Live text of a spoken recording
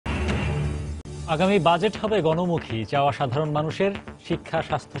আগামী বাজেট হবে গণমুখী, চাওয়া সাধারণ মানুষের শিক্ষা,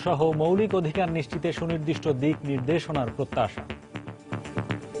 স্বাস্থ্যসহ মৌলিক অধিকার নিশ্চিতে সুনির্দিষ্ট দিক নির্দেশনার প্রত্যাশা।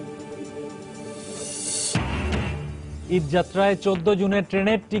 ঈদযাত্রায় 14 জুনের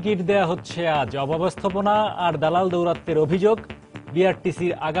ট্রেনের টিকিট দেয়া হচ্ছে আজ। অব্যবস্থাপনা আর দালাল দৌরাত্বের অভিযোগ,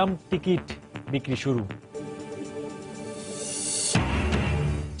 বিআরটিসির আগাম টিকিট বিক্রি শুরু।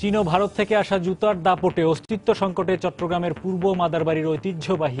 চীন ও ভারত থেকে আসা জুতার দাপটে অস্তিত্ব সংকটে চট্টগ্রামের পূর্ব মাদারবাড়ির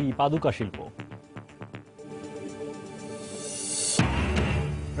ঐতিহ্যবাহী পাদুকা শিল্প।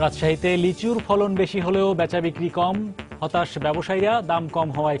 রাজশাহীতে লিচুর ফলন বেশি হলেও বেচা বিক্রি কম, হতাশ ব্যবসায়ীরা, দাম কম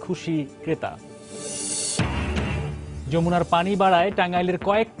হওয়ায় খুশি ক্রেতা। যমুনার পানি বাড়ায় টাঙ্গাইলের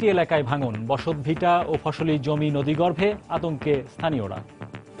কয়েকটি এলাকায় ভাঙন, বসতভিটা ও ফসলি জমি নদীগর্ভে, আতঙ্কে স্থানীয়রা।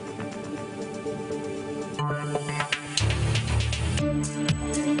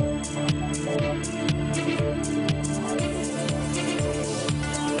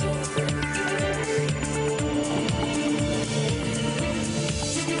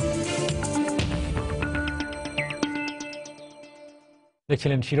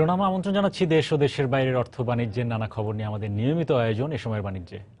 দেখছিলেন শিরোনাম। আমন্ত্রণ জানাচ্ছি দেশ ও দেশের বাইরের অর্থ বাণিজ্যের নানা খবর নিয়ে আমাদের নিয়মিত আয়োজন এ সময়ের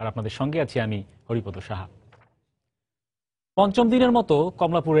বাণিজ্যে। আর আপনাদের সঙ্গে আছি আমি হরিপদ সাহা। পঞ্চম দিনের মতো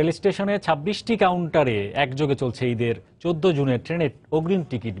কমলাপুর রেল স্টেশনে 26টি কাউন্টারে একযোগে চলছে ঈদের 14 জুনের ট্রেনের অগ্রিম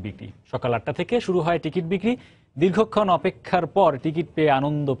টিকিট বিক্রি। সকাল 8টা থেকে শুরু হয় টিকিট বিক্রি। দীর্ঘক্ষণ অপেক্ষার পর টিকিট পেয়ে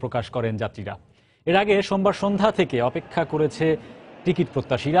আনন্দ প্রকাশ করেন যাত্রীরা। এর আগে সোমবার সন্ধ্যা থেকে অপেক্ষা করেছে টিকিট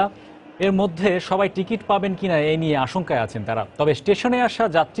প্রত্যাশীরা। এর মধ্যে সবাই টিকিট পাবেন কিনা এ নিয়ে আশঙ্কায় আছেন তারা। তবে স্টেশনে আসা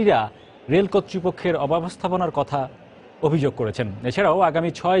যাত্রীরা রেল কর্তৃপক্ষের অব্যবস্থাপনার কথা অভিযোগ করেছেন। এছাড়াও আগামী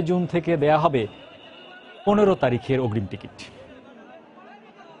 6 জুন থেকে দেয়া হবে 15 তারিখের অগ্রিম টিকিট।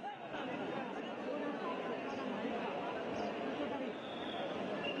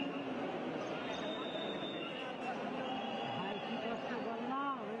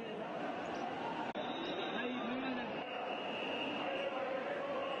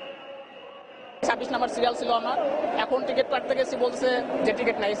 26 নাম্বার সিরিয়াল ছিল আমার, এখন টিকিট কাটতে গেছি, বলছে যে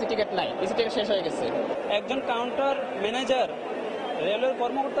টিকিট নাই, এসি টিকিট নাই, এসি টিকিট শেষ হয়ে গেছে। একজন কাউন্টার ম্যানেজার রেলওয়ের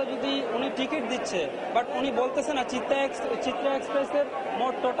কর্মকর্তা যদি উনি টিকিট দিচ্ছে, বাট উনি বলতেছে না চিত্রা এক্সপ্রেসের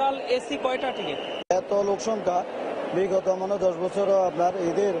মোট টোটাল এসি কয়টা টিকিট। এত লোক সংখ্যা বিগত 10 বছরও আপনার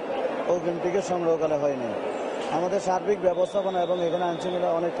ঈদের অগ্রিম টিকিট সংগ্রহ করা হয়নি। আমাদের সার্বিক ব্যবস্থাপনা এবং এখানে আইনশৃঙ্খলা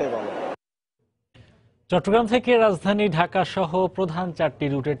অনেকটাই ভালো। চট্টগ্রাম থেকে রাজধানী ঢাকা সহ প্রধান 4টি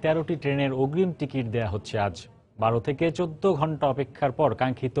রুটের 13টি ট্রেনের অগ্রিম টিকিট দেয়া হচ্ছে আজ। 12 থেকে 14 ঘন্টা অপেক্ষার পর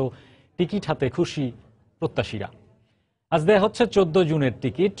কাঙ্ক্ষিত টিকিট হাতে খুশি প্রত্যাশীরা। আজ দেয়া হচ্ছে 14 জুনের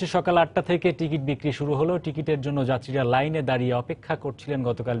টিকিট। সকাল 8টা থেকে টিকিট বিক্রি শুরু হলো। টিকিটের জন্য যাত্রীরা লাইনে দাঁড়িয়ে অপেক্ষা করছিলেন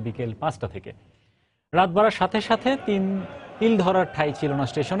গতকাল বিকেল 5টা থেকে। রাত বাড়ার সাথে সাথে তিল ধরার ঠাঁই ছিল না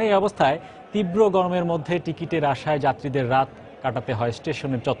স্টেশনে। এই অবস্থায় তীব্র গরমের মধ্যে টিকিটের আশায় যাত্রীদের রাত কাটাতে হয়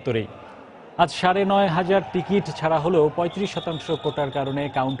স্টেশনের চত্বরেই। আজ 9,500 টিকিট ছাড়া হলেও 35% কোটার কারণে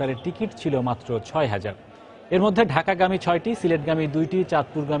কাউন্টারে টিকিট ছিল মাত্র 6,000। এর মধ্যে ঢাকাগামী 6টি, সিলেটগামী 2টি,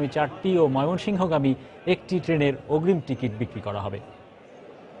 চাঁদপুরগামী 4টি ও ময়মনসিংহগামী 1টি ট্রেনের অগ্রিম টিকিট বিক্রি করা হবে।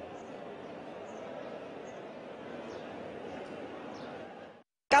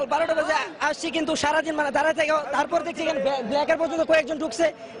 কাল 12টা বাজে আসছি, কিন্তু সারাদিন দাঁড়ায় থেকে তারপর দেখছি এখানে ব্ল্যাকের পর্যন্ত কয়েকজন ঢুকছে,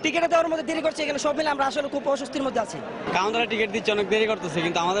 টিকিটে দেওয়ার মধ্যে দেরি করছে। এখানে সব মিলে আমরা আসলে খুব অস্বস্তির মধ্যে আছি। কাউন্টারে টিকিট দিচ্ছে, অনেক দেরি করতেছে,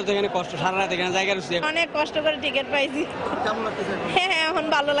 কিন্তু আমাদের তো এখানে কষ্ট, সারা রাত এখানে জায়গা রয়েছে, অনেক কষ্ট করে টিকিট পাইছি। হ্যাঁ, এখন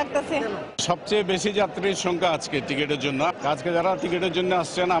ভালো লাগতেছে। সবচেয়ে বেশি যাত্রীর সংখ্যা আজকে টিকিটের জন্য। আজকে যারা টিকিটের জন্য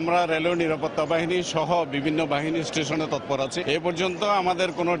আসছেন, আমরা রেলওয়ে নিরাপত্তা বাহিনী সহ বিভিন্ন বাহিনী স্টেশনে তৎপর আছে। এ পর্যন্ত আমাদের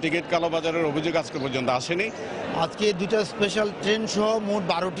কোনো টিকিট কালোবাজারের অভিযোগ আজকে পর্যন্ত আসেনি। আজকে 2টা স্পেশাল ট্রেন সহ মোট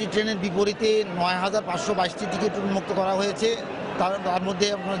 12টি ট্রেনের বিপরীতে 9,522টি টিকিট উন্মুক্ত করা হয়েছে। তার মধ্যে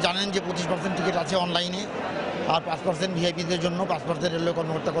আপনারা জানেন যে 25% টিকিট আছে অনলাইনে, আর 5% ভিআইপিদের জন্য, 5% রেলওয়ে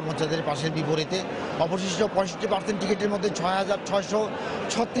কর্মকর্তা কর্মচারীদের পাশের বিপরীতে। অবশিষ্ট 65% টিকিটের মধ্যে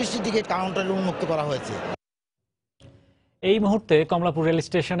 6,636টি টিকিট কাউন্টারে উন্মুক্ত করা হয়েছে। এই মুহূর্তে কমলাপুর রেল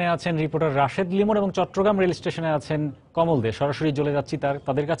স্টেশনে আছেন রিপোর্টার রাশেদ লিমন এবং চট্টগ্রাম রেল স্টেশনে আছেন কমল দে। সরাসরি চলে যাচ্ছি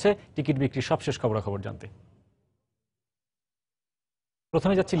তাদের কাছে টিকিট বিক্রির সবশেষ খবরাখবর জানতে।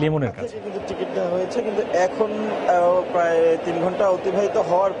 প্রথমে যাচ্ছি লিমনের কাছে। কিন্তু টিকিট দেওয়া হয়েছে, কিন্তু এখন প্রায় 3 ঘন্টা অতিবাহিত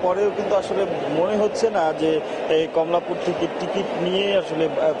হওয়ার পরেও কিন্তু আসলে মনে হচ্ছে না যে এই কমলাপুর টিকিট নিয়ে আসলে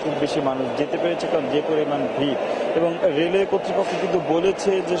খুব বেশি মানুষ যেতে পেরেছে, কারণ যে পরিমাণ ভিড়। এবং রেলওয়ে কর্তৃপক্ষ কিন্তু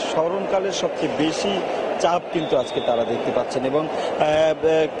বলেছে যে স্মরণকালের সবচেয়ে বেশি চাপ কিন্তু আজকে তারা দেখতে পাচ্ছেন। এবং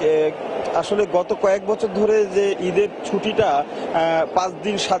আসলে গত কয়েক বছর ধরে যে ঈদের ছুটিটা 5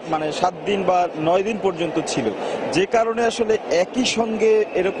 দিন 7 দিন বা 9 দিন পর্যন্ত ছিল, যে কারণে আসলে একই সঙ্গে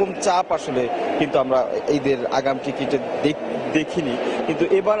এরকম চাপ আসলে কিন্তু আমরা ঈদের আগাম টিকিটে দেখিনি। কিন্তু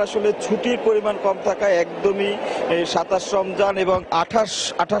এবার আসলে ছুটির পরিমাণ কম থাকায় একদমই 27 রমজান এবং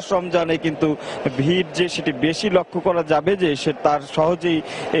 28 রমজানে কিন্তু ভিড় যে সেটি বেশি লক্ষ্য করা যাবে, যে সে তার সহজেই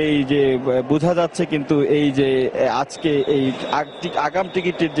এই যে বোঝা যাচ্ছে। কিন্তু এই যে আজকে এই আগাম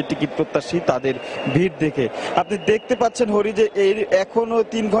টিকিটের যে টিকিট প্রত্যাশী তাদের ভিড় দেখে আপনি দেখতে পাচ্ছেন হরি যে এই এখনো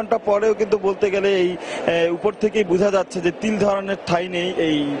 3 ঘন্টা পরেও কিন্তু বলতে গেলে এই উপর থেকেই বোঝা যাচ্ছে যে তিল ধরনের ঠাঁই নেই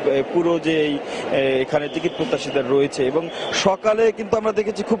এই পুরো যে এখানে টিকিট প্রত্যাশীদের রয়েছে। এবং সকালে কিন্তু আমরা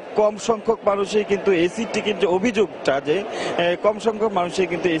দেখেছি খুব কম সংখ্যক মানুষই কিন্তু এসির টিকিট, যে অভিযোগটা যে কম সংখ্যক মানুষই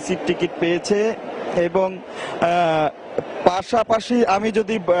কিন্তু এসির টিকিট পেয়েছে। এবং পাশাপাশি আমি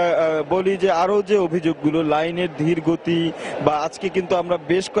যদি বলি যে আরো যে অভিযোগগুলো, লাইনের ধীর গতি, বা আজকে কিন্তু আমরা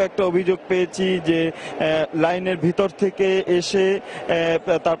বেশ কয়েকটা অভিযোগ পেয়েছি যে লাইনের ভিতর থেকে এসে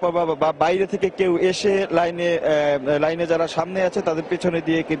তারপর বা বাইরে থেকে কেউ এসে লাইনে যারা সামনে আছে তাদের পেছনে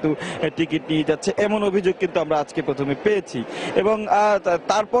দিয়ে কিন্তু টিকিট নিয়ে যাচ্ছে, এমন অভিযোগ কিন্তু আমরা আজকে প্রথমে পেয়েছি। এবং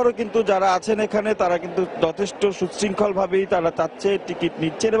তারপরও কিন্তু যারা আছেন এখানে তারা কিন্তু যথেষ্ট সুশৃঙ্খল ভাবেই তারা চাচ্ছে টিকিট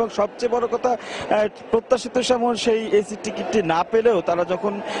নিচ্ছেন। এবং সবচেয়ে বড় কথা, প্রত্যাশিত সময় সেই এসি টিকিটটি না পেলেও তারা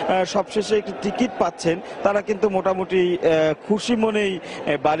যখন সবশেষে একটি টিকিট পাচ্ছেন তারা কিন্তু মোটামুটি খুশি মনেই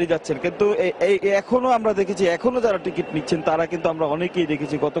বাড়ি যাচ্ছেন। কিন্তু এখনো আমরা দেখেছি, এখনো যারা টিকিট নিচ্ছেন তারা কিন্তু আমরা অনেকেই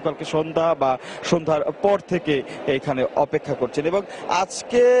দেখেছি গতকালকে সন্ধ্যা বা সন্ধ্যার পর থেকে এখানে অপেক্ষা করছেন। এবং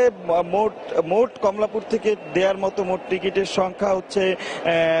আজকে মোট কমলাপুর থেকে দেওয়ার মতো মোট টিকিটের সংখ্যা হচ্ছে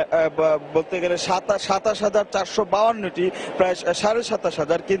বলতে গেলে 27,452টি, প্রায়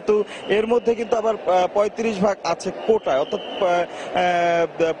 27,500। কিন্তু এর মধ্যে কিন্তু আবার 35 ভাগ আছে কোটায়, অর্থাৎ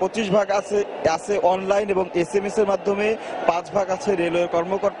 25 ভাগ আছে অনলাইন এবং SMS এর মাধ্যমে, 5 ভাগ আছে রেলওয়ে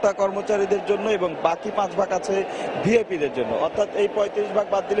কর্মকর্তা কর্মচারীদের জন্য এবং বাকি 5 ভাগ আছে ভিআইপিদের জন্য। অর্থাৎ এই 35 ভাগ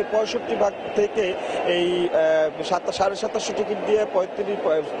বাদ দিলে 65 ভাগ থেকে এই 2750 টিকিট দিয়ে 35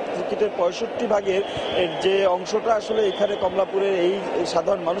 টিকিটের 65 ভাগের যে অংশটা আসলে এখানে কমলাপুরের এই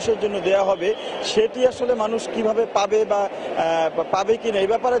সাধারণ মানুষের জন্য দেয়া হবে, সেটি আসলে মানুষ কিভাবে পাবে বা পাবে কিনা এই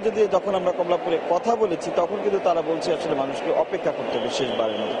ব্যাপারে যখন আমরা কমলাপুরে কথা বলেছি তখন কিন্তু তারা বলছে আসলে মানুষকে অপেক্ষা করতে হবে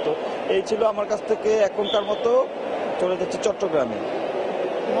শেষবারের মতো। তো এই ছিল আমার কাছ থেকে এখনকার মতো, চলে যাচ্ছে চট্টগ্রামে।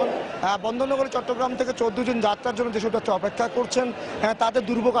 বন্দরনগরে চট্টগ্রাম থেকে 14 জন যাত্রার জন্য যেসব যাত্রী অপেক্ষা করছেন তাদের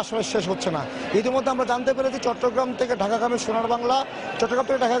দুর্ভোগ আসলে শেষ হচ্ছে না। ইতিমধ্যে আমরা জানতে পেরেছি চট্টগ্রাম থেকে ঢাকাগামী সোনার বাংলা, চট্টগ্রাম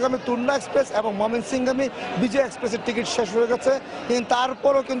থেকে ঢাকাগামী তুন্না এক্সপ্রেস এবং ময়মনসিংহগামী বিজয় এক্সপ্রেসের টিকিট শেষ হয়ে গেছে। কিন্তু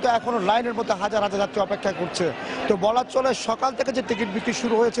তারপরও কিন্তু এখনো লাইনের মধ্যে হাজার হাজার যাত্রী অপেক্ষা করছে। তো বলা চলে সকাল থেকে যে টিকিট বিক্রি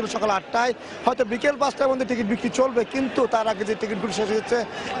শুরু হয়েছিল সকাল 8টায়, হয়তো বিকেল 5টার মধ্যে টিকিট বিক্রি চলবে, কিন্তু তার আগে যে টিকিটগুলো শেষ হয়েছে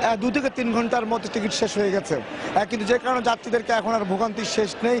 2 থেকে 3 ঘন্টার মধ্যে টিকিট শেষ হয়ে গেছে। কিন্তু যে কারণে যাত্রীদেরকে এখন আর ভোগান্তির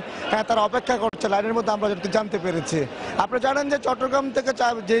শেষ নেই, তারা অপেক্ষা করছে লাইনের মধ্যে, আমরা যেটা জানতে পেরেছি। আপনারা জানেন যে চট্টগ্রাম থেকে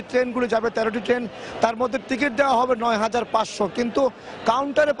যে ট্রেনগুলি যাবে 13টি ট্রেন, তার মধ্যে টিকিট দেওয়া হবে 9,500, কিন্তু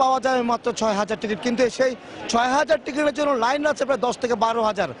কাউন্টারে পাওয়া যাবে মাত্র 6,000 টিকিট। কিন্তু সেই 6,000 টিকিটের জন্য লাইন আছে প্রায় 10 থেকে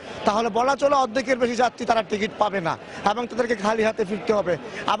 12,000। তাহলে বলা চলে অর্ধেকের বেশি যাত্রী তারা টিকিট পাবে না এবং তাদেরকে খালি হাতে ফিরতে হবে।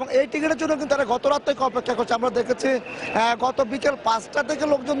 এবং এই টিকিটের জন্য কিন্তু তারা গত রাত থেকে অপেক্ষা করছে। আমরা দেখেছি গত বিকেল 5টা থেকে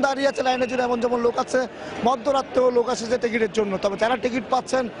লোকজন দাঁড়িয়ে আছে লাইনের জন্য, এমন যেমন লোক আছে মধ্যরাত্রেও লোক আসছে টিকিটের জন্য। তবে যারা টিকিট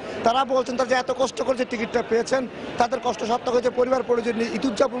পাচ্ছেন তারা বলছেন তারা যে এত কষ্ট করে যে টিকিটটা পেয়েছেন তাদের কষ্ট সার্থক হয়েছে, পরিবার পরিজন নিয়ে ঈদ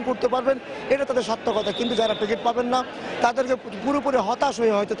উদযাপন করতে পারবেন, এটা তাদের সার্থকতা। কিন্তু যারা টিকিট পাবেন না তাদেরকে পুরোপুরি হতাশ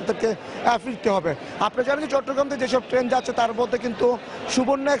হয়ে হয়তো তাদেরকে ফিরতে হবে। আপনি জানেন যে চট্টগ্রাম থেকে যেসব ট্রেন যাচ্ছে তার মধ্যে কিন্তু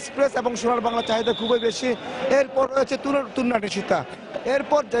সুবর্ণ এক্সপ্রেস এবং সোনার বাংলা চাহিদা খুবই বেশি। এরপর রয়েছে তুন্না নিশিতা,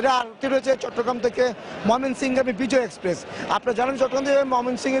 এরপর যেটা আরেকটি রয়েছে চট্টগ্রাম থেকে ময়মনসিংহগামী বিজয় এক্সপ্রেস। আপনারা জানেন চট্টগ্রাম থেকে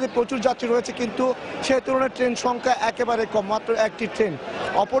ময়মনসিংহে প্রচুর যাত্রী রয়েছে, কিন্তু সেই তুলনায় ট্রেন সংখ্যা একেবারে কম, মাত্র একটি ট্রেন।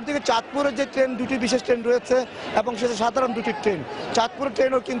 অপরদিকে চাঁদপুরের যে ট্রেন, 2টি বিশেষ ট্রেন রয়েছে এবং সেটা সাধারণ 2টি ট্রেন। চাঁদপুরের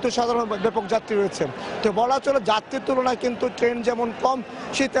ট্রেনও কিন্তু সাধারণ ব্যাপক যাত্রী রয়েছে। তো বলা চলে যাত্রীর তুলনায় কিন্তু ট্রেন যেমন কম,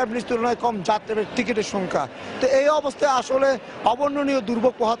 সেই ট্রাভেলির তুলনায় কম যাত্রীর টিকিটের সংখ্যা। তো এই অবস্থায় আসলে অবর্ণনীয়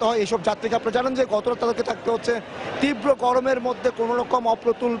দুর্ভোগ পোহাতে হয় এইসব যাত্রীকে। আপনারা জানেন যে গত রাত তাদেরকে থাকতে হচ্ছে তীব্র গরমের মধ্যে, কোনো রকম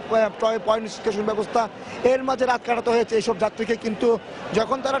অপ্রতুল পয়েন্ট স্টেশন ব্যবস্থা, এর মাঝে রাত কাটাতে হয়েছে এইসব যাত্রীকে। কিন্তু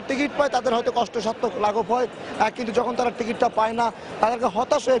যখন তারা টিকিট পায় তাদের হয়তো কষ্ট সার্থক লাঘব হয়, কিন্তু যখন তারা টিকিটটা পায় না তাদেরকে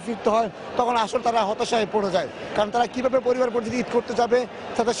হতাশ হয়ে ফিরতে হয়, তখন আসলে তারা হতাশায় পড়ে যায়। কারণ তারা কীভাবে পরিবার পরিচিতি ঈদ করতে যাবে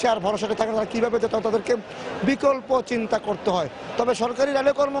তাদের সে আর ভরসাটা থাকে, তারা কীভাবে যেতে হয় তাদেরকে বিকল্প চিন্তা করতে হয়। তবে সরকারি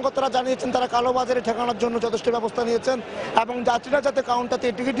রেলওয়ে কর্মকর্তারা জানিয়েছেন তারা কালোবাজারে ঠেকানোর জন্য যথেষ্ট ব্যবস্থা নিয়েছেন এবং যাত্রীরা যাতে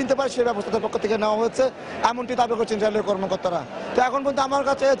কাউন্টারে টিকিট নিতে পারে সেই ব্যবস্থা তাদের পক্ষ থেকে নেওয়া হয়েছে, এমনটি দাবি করছেন রেলওয়ে কর্মকর্তারা। তো এখন পর্যন্ত আমার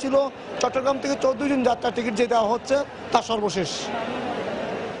কাছে ছিল চট্টগ্রাম থেকে 14 জন যাত্রার টিকিট যে দেওয়া হচ্ছে তার সর্বশেষ।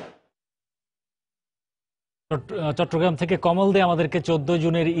 চট্টগ্রাম থেকে কমল দে আমাদেরকে 14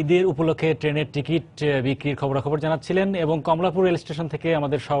 জুনের ঈদের উপলক্ষে ট্রেনের টিকিট বিক্রির খবরাখবর জানাচ্ছিলেন এবং কমলাপুর রেল স্টেশন থেকে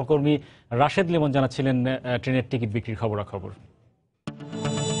আমাদের সহকর্মী রাশেদ লিমন জানাচ্ছিলেন ট্রেনের টিকিট বিক্রির খবরাখবর।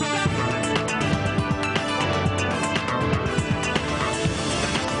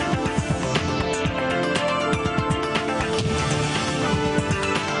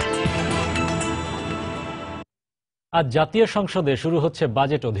 আজ জাতীয় সংসদে শুরু হচ্ছে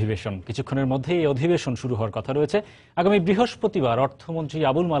বাজেট অধিবেশন। কিছুক্ষণের মধ্যেই এই অধিবেশন শুরু হওয়ার কথা রয়েছে। আগামী বৃহস্পতিবার অর্থমন্ত্রী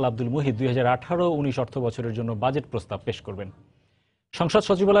আবুল মাল আব্দুল মুহিত 2018-19 অর্থ বছরের জন্য বাজেট প্রস্তাব পেশ করবেন। সংসদ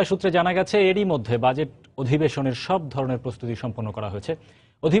সচিবালয় সূত্রে জানা গেছে, এরই মধ্যে বাজেট অধিবেশনের সব ধরনের প্রস্তুতি সম্পন্ন করা হয়েছে।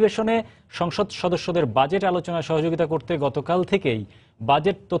 অধিবেশনে সংসদ সদস্যদের বাজেট আলোচনায় সহযোগিতা করতে গতকাল থেকেই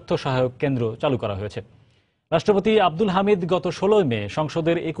বাজেট তথ্য সহায়ক কেন্দ্র চালু করা হয়েছে। রাষ্ট্রপতি আব্দুল হামিদ গত 16 মে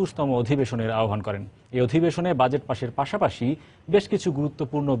সংসদের 21তম অধিবেশনের আহ্বান করেন। এই অধিবেশনে বাজেট পাশের পাশাপাশি বেশ কিছু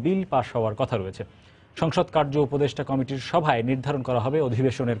গুরুত্বপূর্ণ বিল পাশ হওয়ার কথা রয়েছে। সংসদ কার্য উপদেষ্টা কমিটির সভায় নির্ধারণ করা হবে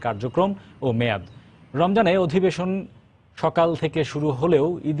অধিবেশনের কার্যক্রম ও মেয়াদ। রমজানে অধিবেশন সকাল থেকে শুরু হলেও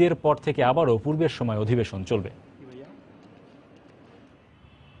ঈদের পর থেকে আবারও পূর্বের সময় অধিবেশন চলবে।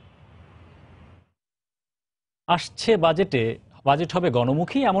 আসছে বাজেট হবে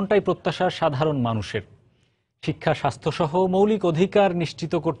গণমুখী, এমনটাই প্রত্যাশা সাধারণ মানুষের। শিক্ষা, স্বাস্থ্যসহ মৌলিক অধিকার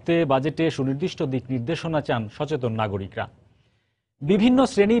নিশ্চিত করতে বাজেটে সুনির্দিষ্ট দিক নির্দেশনা চান সচেতন নাগরিকরা। বিভিন্ন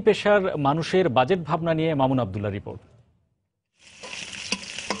শ্রেণী পেশার মানুষের বাজেট ভাবনা নিয়ে মামুন আব্দুল্লাহ রিপোর্ট।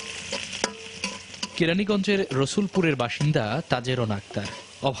 কেরানীগঞ্জের রসুলপুরের বাসিন্দা তাজেরন আক্তার।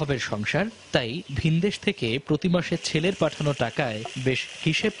 অভাবের সংসার, তাই ভিনদেশ থেকে প্রতি মাসে ছেলের পাঠানো টাকায় বেশ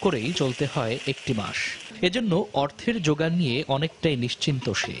হিসেব করেই চলতে হয় একটি মাস। এজন্য অর্থের যোগান নিয়ে অনেকটাই নিশ্চিন্ত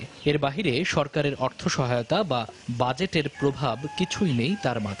সে। এর বাহিরে সরকারের অর্থ সহায়তা বা বাজেটের প্রভাব কিছুই নেই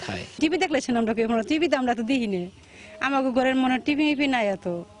তার মাথায়। টিভি দেখলেছেন আমরা টিভিতে আমরা তো দেখিনি, আমাকে ঘরের মনে টিভি নাই, এত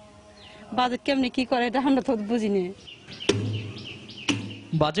বাজেট কেমনি কি করে এটা আমরা তো বুঝিনি।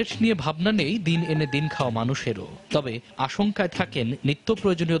 বাজেট নিয়ে ভাবনা নেই দিন এনে দিন খাওয়া মানুষেরও, তবে আশঙ্কায় থাকেন নিত্য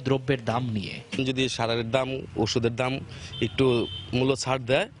প্রয়োজনীয় দ্রব্যের দাম নিয়ে। যদি সারের দাম, ওষুধের দাম একটু মূল্য ছাড়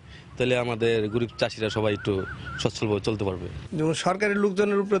দেয়, তাহলে আমাদের গরিব চাষিরা সবাই একটু সচ্ছলভাবে চলতে পারবে। যেমন সরকারি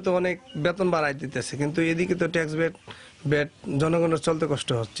লোকজনের উপরে তো অনেক বেতন বাড়াই দিতেছে, কিন্তু এদিকে তো ট্যাক্স বেট জনগণের চলতে কষ্ট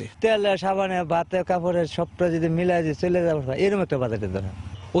হচ্ছে। তেল, সাবানে, ভাতে, কাপড়ের সবটা যদি মিলাই দিয়ে চলে যাবে, এরকম একটা বাজেটের দাম।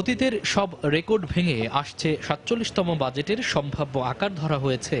 অতীতের সব রেকর্ড ভেঙে আসছে 47তম বাজেটের সম্ভাব্য আকার ধরা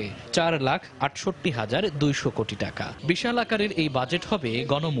হয়েছে 4,68,200 কোটি টাকা। বিশাল আকারের এই বাজেট হবে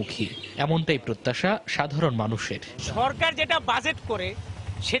গণমুখী, এমনটাই প্রত্যাশা সাধারণ মানুষের। সরকার যেটা বাজেট করে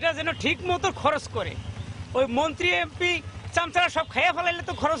সেটা যেন ঠিক মতো খরচ করে। ওই মন্ত্রী, এমপি, চামচারা সব খেয়ে ফেলাইলে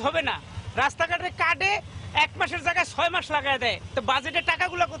তো খরচ হবে না। রাস্তাঘাটে কাটে 1 মাসের জায়গায় 6 মাস লাগায় দেয়, তো বাজেটের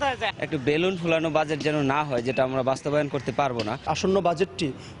টাকাগুলো কোথায় যায়? একটু বেলুন ফুলানো বাজেট যেন না হয়, যেটা আমরা বাস্তবায়ন করতে পারবো না। আসন্ন বাজেটটি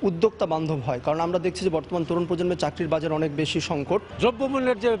উদ্যোক্তা বান্ধব হয়, কারণ আমরা দেখছি যে বর্তমান তরুণ প্রজন্মের চাকরির বাজার অনেক বেশি সংকট।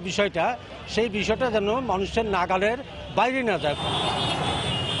 দ্রব্যমূল্যের যে বিষয়টা, সেই বিষয়টা যেন মানুষের নাগালের বাইরে না যায়।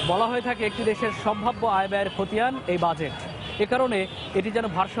 বলা হয়ে থাকে একটি দেশের সম্ভাব্য আয় ব্যয়ের খতিয়ান এই বাজেট। এ কারণে এটি যেন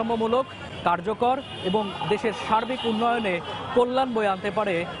ভারসাম্যমূলক, কার্যকর এবং দেশের সার্বিক উন্নয়নে কল্যাণ বয়ে আনতে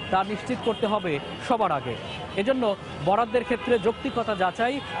পারে তা নিশ্চিত করতে হবে সবার আগে। এজন্য বরাদ্দের ক্ষেত্রে যৌক্তিকতা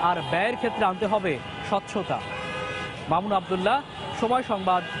যাচাই আর ব্যয়ের ক্ষেত্রে আনতে হবে স্বচ্ছতা। মামুন আব্দুল্লাহ, সময়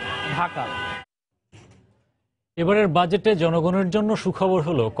সংবাদ, ঢাকা। এবারের বাজেটে জনগণের জন্য সুখবর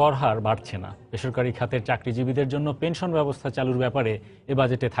হলো কর হার বাড়ছে না। বেসরকারি খাতের চাকরিজীবীদের জন্য পেনশন ব্যবস্থা চালুর ব্যাপারে এ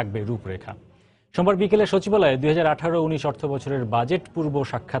বাজেটে থাকবে রূপরেখা। সোমবার বিকেলে সচিবালয়ে 2018-19 অর্থ বছরের বাজেট পূর্ব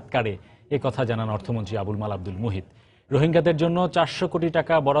সাক্ষাৎকারে একথা জানান অর্থমন্ত্রী আবুল মাল আব্দুল মুহিত। রোহিঙ্গাদের জন্য 400 কোটি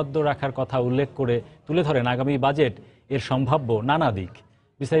টাকা বরাদ্দ রাখার কথা উল্লেখ করে তুলে ধরেন আগামী বাজেট এর সম্ভাব্য নানা দিক।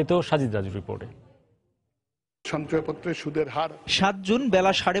 বিস্তারিত সাজিদ রাজুর রিপোর্টে। সঞ্চয়পত্রের সুদের হার 7 জুন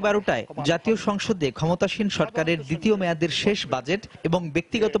বেলা 12:30টায় জাতীয় সংসদে ক্ষমতাসীন সরকারের দ্বিতীয় মেয়াদের শেষ বাজেট এবং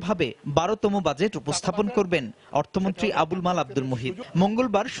ব্যক্তিগতভাবে 12তম বাজেট উপস্থাপন করবেন অর্থমন্ত্রী আবুল মাল আব্দুল মুহিত।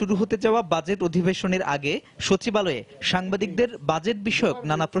 মঙ্গলবার শুরু হতে যাওয়া বাজেট অধিবেশনের আগে সচিবালয়ে সাংবাদিকদের বাজেট বিষয়ক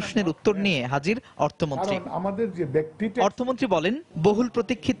নানা প্রশ্নের উত্তর নিয়ে হাজির অর্থমন্ত্রী। অর্থমন্ত্রী বলেন, বহুল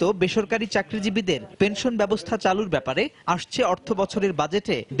প্রতীক্ষিত বেসরকারি চাকরিজীবীদের পেনশন ব্যবস্থা চালুর ব্যাপারে আসছে অর্থ বছরের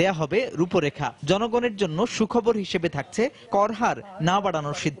বাজেটে দেয়া হবে রূপরেখা। জনগণের জন্য সুখবর হিসেবে থাকছে কর হার না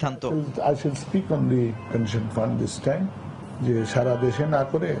বাড়ানোর সিদ্ধান্ত। যে সারা দেশে না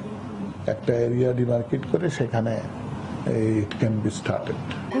করে একটা এরিয়া ডিমার্কেট করে সেখানে ইট ক্যান বি স্টার্টেড।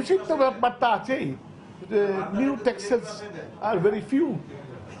 খুশির তো ব্যাপারটা আছেই, new taxes are very few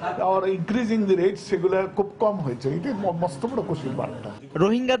R increasing the rates, সেগুলো খুব কম হয়েছে। এটা মস্ত বড় খুশির বার্তা।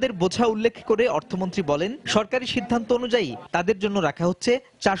 রোহিঙ্গাদের বোঝা উল্লেখ করে অর্থমন্ত্রী বলেন, সরকারি সিদ্ধান্ত অনুযায়ী তাদের জন্য রাখা হচ্ছে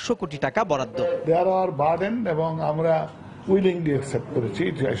 400 কোটি টাকা বরাদ্দ। দেয়ার আর বার্ডেন এবং আমরা উইলিংলি অ্যাকসেপ্ট করেছি,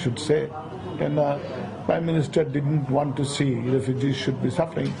 I should say, and prime minister didn't want to C রেফিউজিজ should be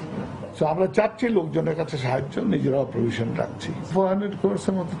suffering. So আমরা চাচ্ছি লোকজনের কাছে সাহায্য, নিজেরাও প্রভিশন রাখছি। 400 ক্রোড়স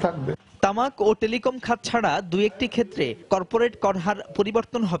এর মতো থাকবে। তামাক ও টেলিকম খাত ছাড়া দুই একটি ক্ষেত্রে কর্পোরেট কর হার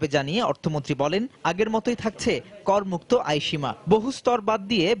পরিবর্তন হবে জানিয়ে অর্থমন্ত্রী বলেন, আগের মতোই থাকছে করমুক্ত আয়সীমা। বহু স্তর বাদ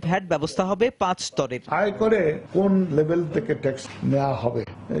দিয়ে ভ্যাট ব্যবস্থা হবে 5 স্তরের। আয় করে কোন লেভেল থেকে ট্যাক্স নেওয়া হবে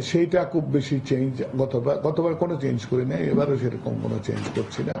সেইটা খুব বেশি চেঞ্জ, গতবার কোনো চেঞ্জ করি নাই, এবারও সেরকম কোনো চেঞ্জ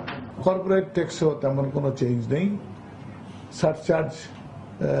করছি না। কর্পোরেট ট্যাক্সও তেমন কোনো চেঞ্জ নেই, সারচার্জ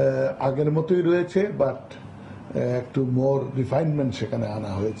আগের মতোই রয়েছে, বাট একটু মোর রিফাইনমেন্ট সেখানে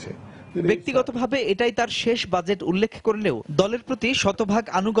আনা হয়েছে। ব্যক্তিগতভাবে এটাই তার শেষ বাজেট উল্লেখ করলেও দলের প্রতি শতভাগ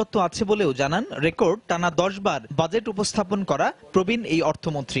আনুগত্য আছে বলেও জানান রেকর্ড টানা 10 বার বাজেট উপস্থাপন করা প্রবীণ এই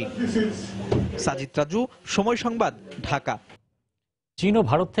অর্থমন্ত্রী। সাজিদ রাজু, সময় সংবাদ, ঢাকা। চীন ও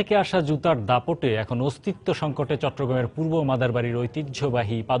ভারত থেকে আসা জুতার দাপটে এখন অস্তিত্ব সংকটে চট্টগ্রামের পূর্ব মাদারবাড়ির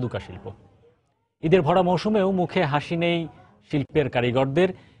ঐতিহ্যবাহী পাদুকা শিল্প। ঈদের ভরা মৌসুমেও মুখে হাসি নেই শিল্পের কারিগরদের।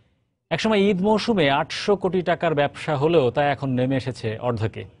 একসময় ঈদ মৌসুমে 800 কোটি টাকার ব্যবসা হলেও তা এখন নেমে এসেছে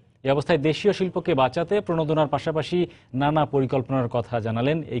অর্ধেকে। এই অবস্থায় দেশীয় শিল্পকে বাঁচাতে প্রণোদনার পাশাপাশি নানা পরিকল্পনার কথা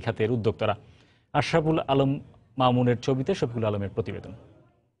জানালেন এই খাতের উদ্যোক্তারা। আশরাফুল আলম মামুনের ছবিতে শফিকুল আলমের প্রতিবেদন।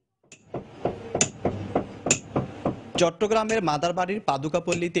 চট্টগ্রামের মাদারবাড়ির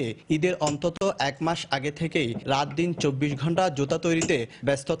পাদুকাপল্লীতে ঈদের অন্তত 1 মাস আগে থেকেই রাত দিন 24 ঘন্টা জুতা তৈরিতে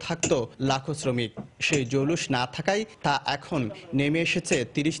ব্যস্ত থাকত লাখো শ্রমিক। সেই জৌলুস না থাকায় তা এখন নেমে এসেছে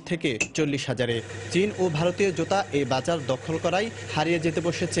 30 থেকে 40 হাজারে। চীন ও ভারতীয় জুতা এই বাজার দখল করায় হারিয়ে যেতে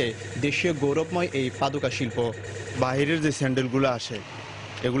বসেছে দেশীয় গৌরবময় এই পাদুকা শিল্প। বাহিরের যে স্যান্ডেলগুলো আসে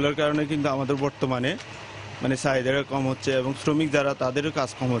এগুলোর কারণে কিন্তু আমাদের বর্তমানে চাহিদাটা কম হচ্ছে এবং শ্রমিক যারা তাদেরও কাজ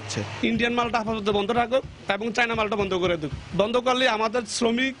কম হচ্ছে। ইন্ডিয়ান মালটা আপাতত বন্ধ রাখো এবং চায়না মালটা বন্ধ করে দেব। বন্ধ করলে আমাদের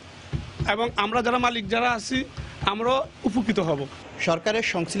শ্রমিক এবং আমরা যারা মালিক যারা আছি আমরা উপকৃত হব। সরকারের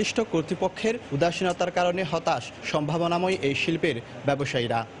সংশ্লিষ্ট কর্তৃপক্ষের উদাসীনতার কারণে হতাশ সম্ভাবনাময় এই শিল্পের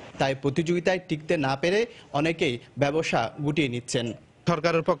ব্যবসায়ীরা। তাই প্রতিযোগিতায় টিকতে না পেরে অনেকেই ব্যবসা গুটিয়ে নিচ্ছেন।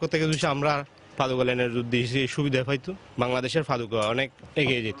 সরকারের পক্ষ থেকে যদি আমরা পাদুকা লাইনের উদ্দেশ্যে সুবিধা পাইতো, বাংলাদেশের পাদুকা অনেক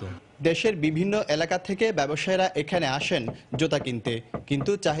এগিয়ে যেত। দেশের বিভিন্ন এলাকা থেকে ব্যবসায়ীরা এখানে আসেন জুতা কিনতে,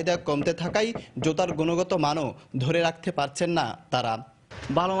 কিন্তু চাহিদা কমতে থাকায় জুতার গুণগত মানও ধরে রাখতে পারছেন না তারা।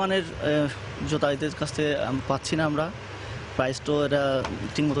 ভালো মানের জুতা এদের কাছ থেকে পাচ্ছি না আমরা, প্রাইস তো এটা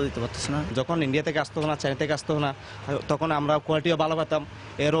ঠিক মতো দিতে পারতেছে না। যখন ইন্ডিয়া থেকে আসতো না, চায়না থেকে আসতো না, তখন আমরা কোয়ালিটিও ভালো পেতাম,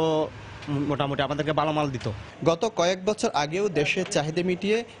 এরও মোটামুটি আমাদেরকে ভালো মাল দিত। গত কয়েক বছর আগেও দেশের চাহিদা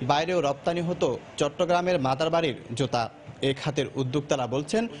মিটিয়ে বাইরেও রপ্তানি হতো চট্টগ্রামের মাদারবাড়ির জুতা। এই খাতের উদ্যোক্তারা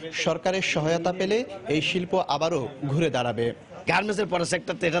বলছেন, সরকারের সহায়তা পেলে এই শিল্প আবারও ঘুরে দাঁড়াবে। গার্মেন্টসের পরে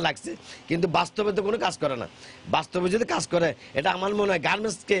সেক্টরতে এটা লাগছে, কিন্তু বাস্তবে তো কোনো কাজ করে না। বাস্তবে যদি কাজ করে এটা আমার মনে হয়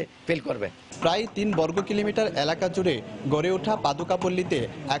গার্মেন্টসকে ফেল করবে। প্রায় 3 বর্গ কিলোমিটার এলাকা জুড়ে গড়ে ওঠা পাদুকাপল্লীতে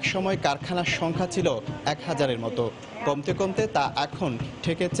একসময় কারখানার সংখ্যা ছিল 1000-এর মতো। কমতে কমতে তা এখন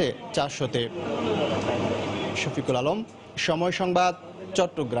ঠেকেছে 400-তে। শফিকুল আলম, সময় সংবাদ,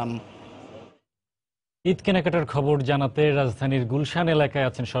 চট্টগ্রাম। ঈদ কেনাকাটার খবর জানাতে রাজধানীর গুলশান এলাকায়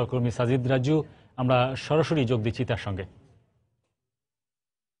আছেন সহকর্মী সাজিদ রাজু। আমরা সরাসরি যোগ দিচ্ছি তার সঙ্গে।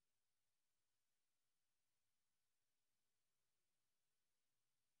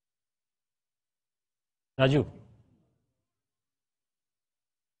 রাজু,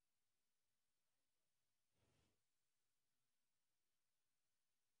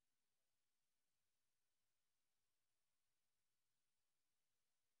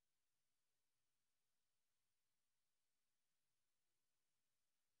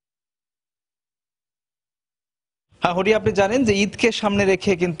 হ্যাঁ হরি, আপনি জানেন যে ঈদকে সামনে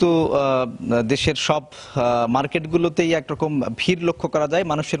রেখে কিন্তু দেশের সব মার্কেটগুলোতেই একরকম ভিড় লক্ষ্য করা যায়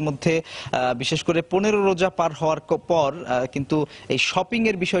মানুষের মধ্যে। বিশেষ করে 15 রোজা পার হওয়ার পর কিন্তু এই শপিং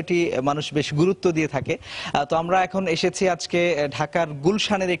এর বিষয়টি মানুষ বেশ গুরুত্ব দিয়ে থাকে। তো আমরা এখন এসেছি আজকে ঢাকার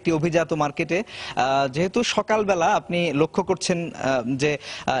গুলশানের একটি অভিজাত মার্কেটে। যেহেতু সকালবেলা আপনি লক্ষ্য করছেন যে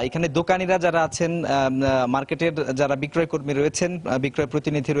এখানে দোকানিরা যারা আছেন, মার্কেটের যারা বিক্রয় কর্মী রয়েছেন, বিক্রয়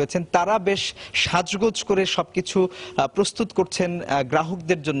প্রতিনিধি রয়েছেন, তারা বেশ সাজগোজ করে সবকিছু প্রস্তুত করছেন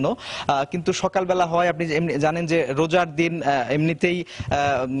গ্রাহকদের জন্য। কিন্তু সকালবেলা হয়, আপনি জানেন যে রোজার দিন এমনিতেই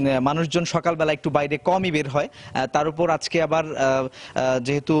মানুষজন সকালবেলা একটু বাইরে কমই বের হয়। তার উপর আজকে আবার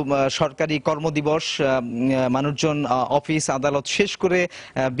যেহেতু সরকারি কর্মদিবস, মানুষজন অফিস আদালত শেষ করে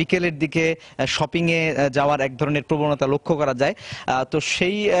বিকেলের দিকে শপিং এ যাওয়ার এক ধরনের প্রবণতা লক্ষ্য করা যায়। তো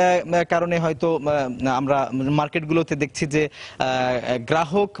সেই কারণে হয়তো আমরা মার্কেটগুলোতে দেখছি যে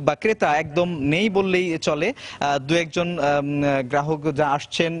গ্রাহক বা ক্রেতা একদম নেই বললেই চলে। দু একজন গ্রাহক যা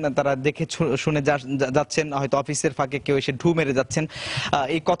আসছেন তারা দেখে শুনে যাচ্ছেন, হয়তো অফিসের ফাঁকে কেউ এসে ঢু মেরে যাচ্ছেন,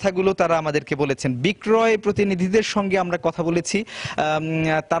 এই কথাগুলো তারা আমাদেরকে বলেছেন। বিক্রয় প্রতিনিধিদের সঙ্গে আমরা কথা বলেছি,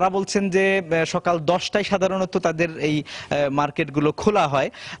 তারা বলছেন যে সকাল 10টায় সাধারণত তাদের এই মার্কেটগুলো খোলা হয়,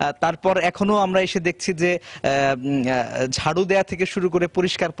 তারপর এখনো আমরা এসে দেখছি যে ঝাড়ু দেয়া থেকে শুরু করে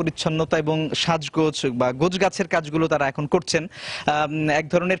পরিষ্কার পরিচ্ছন্নতা এবং সাজগোজ বা গোছগাছের কাজগুলো তারা এখন করছেন। এক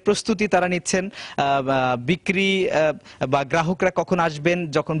ধরনের প্রস্তুতি তারা নিচ্ছেন, বিক্রি বা গ্রাহকরা কখন আসবেন,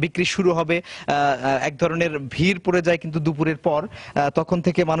 যখন বিক্রি শুরু হবে এক ধরনের ভিড় পড়ে যায় কিন্তু দুপুরের পর, তখন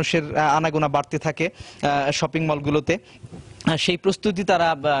থেকে মানুষের আনাগোনা বাড়তে থাকে শপিং মলগুলোতে, সেই প্রস্তুতি তারা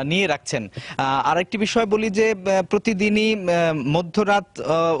নিয়ে রাখছেন। আরেকটি বিষয় বলি যে প্রতিদিনই মধ্যরাত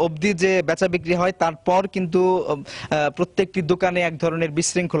অবধি যে বেচা বিক্রি হয়, তারপর কিন্তু প্রত্যেকটি দোকানে এক ধরনের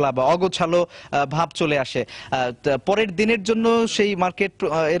বিশৃঙ্খলা বা অগোছালো ভাব চলে আসে। পরের দিনের জন্য সেই মার্কেট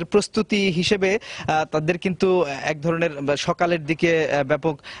এর প্রস্তুতি হিসেবে তাদের কিন্তু এক ধরনের সকালের দিকে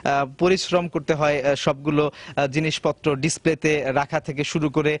ব্যাপক পরিশ্রম করতে হয়, সবগুলো জিনিসপত্র ডিসপ্লেতে রাখা থেকে শুরু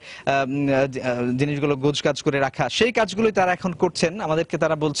করে জিনিসগুলো গোছগাছ করে রাখা, সেই কাজগুলোই তারা এখন করছেন। আমাদেরকে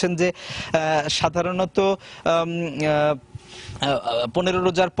তারা বলছেন যে সাধারণত 15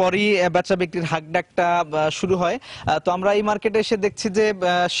 রোজার পরই বেচা বিক্রির হাকডাকটা শুরু হয়। তো আমরা এই মার্কেটে এসে দেখছি যে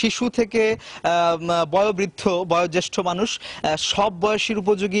শিশু থেকে বয়োবৃদ্ধ, বয়োজ্যেষ্ঠ মানুষ, সব বয়সীর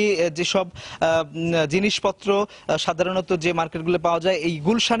উপযোগী যেসব জিনিসপত্র সাধারণত যে মার্কেটগুলো পাওয়া যায়, এই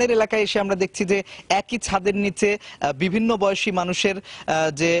গুলশানের এলাকায় এসে আমরা দেখছি যে একই ছাদের নিচে বিভিন্ন বয়সী মানুষের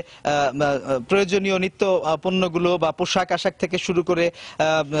যে প্রয়োজনীয় নিত্য পণ্যগুলো বা পোশাক আশাক থেকে শুরু করে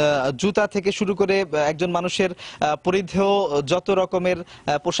জুতা থেকে শুরু করে একজন মানুষের পরিধেয় যত রকমের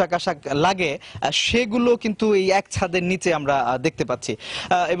পোশাক আশাক লাগে, সেগুলো কিন্তু এই এক ছাদের নিচে আমরা দেখতে পাচ্ছি।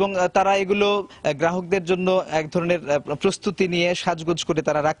 এবং তারা এগুলো গ্রাহকদের জন্য এক ধরনের প্রস্তুতি নিয়ে সাজগোজ করে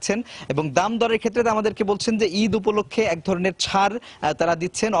তারা রাখছেন। এবং দাম দরের ক্ষেত্রে আমাদেরকে বলছেন যে ঈদ উপলক্ষে এক ধরনের ছাড় তারা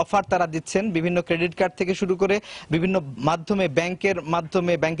দিচ্ছেন, অফার তারা দিচ্ছেন। বিভিন্ন ক্রেডিট কার্ড থেকে শুরু করে বিভিন্ন মাধ্যমে,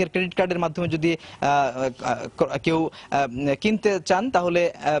 ব্যাংকের ক্রেডিট কার্ডের মাধ্যমে যদি কেউ কিনতে চান, তাহলে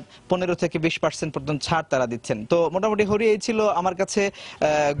 15 থেকে 20% পর্যন্ত ছাড় তারা দিচ্ছেন। তো মোটামুটি হরি এই ছিল আমার কাছে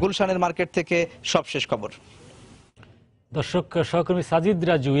গুলশানের মার্কেট থেকে সবশেষ খবর। দর্শক, সহকর্মী সাজিদ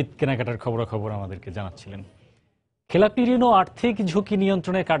রাজু ঈদ কেনাকাটার খবর আমাদেরকে জানাচ্ছিলেন। খেলাপি ঋণ ও আর্থিক ঝুঁকি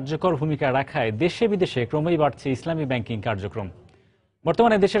নিয়ন্ত্রণে কার্যকর ভূমিকা রাখায় দেশে বিদেশে ক্রমেই বাড়ছে ইসলামী ব্যাংকিং কার্যক্রম।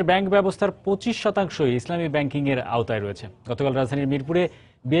 বর্তমানে দেশের ব্যাংক ব্যবস্থার 25% ইসলামী ব্যাংকিং এর আওতায় রয়েছে। গতকাল রাজধানীর মিরপুরে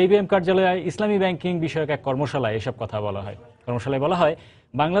বিআইবিএম কার্যালয়ে ইসলামী ব্যাংকিং বিষয়ক এক কর্মশালায় এসব কথা বলা হয়। কর্মশালায় বলা হয়,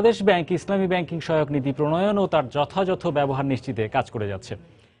 বাংলাদেশ ব্যাংক ইসলামী ব্যাংকিং সহায়ক নীতি প্রণয়ন ও তার যথাযথ ব্যবহার নিশ্চিতে কাজ করে যাচ্ছে।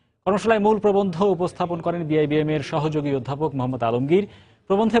 কর্মশালায় মূল প্রবন্ধ উপস্থাপন করেন বিআইবিএম এর সহযোগী অধ্যাপক মোহাম্মদ আলমগীর।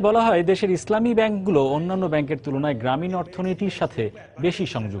 প্রবন্ধে বলা হয়, দেশের ইসলামী ব্যাংকগুলো অন্যান্য ব্যাংকের তুলনায় গ্রামীণ অর্থনীতির সাথে বেশি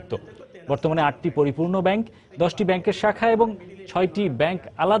সংযুক্ত। বর্তমানে 8টি পরিপূর্ণ ব্যাংক, 10টি ব্যাংকের শাখা এবং 6টি ব্যাংক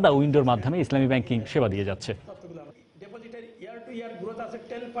আলাদা উইন্ডোর মাধ্যমে ইসলামী ব্যাংকিং সেবা দিয়ে যাচ্ছে।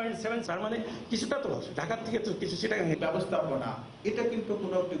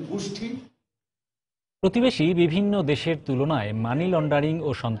 প্রতিবেশী বিভিন্ন দেশের তুলনায় মানি লন্ডারিং ও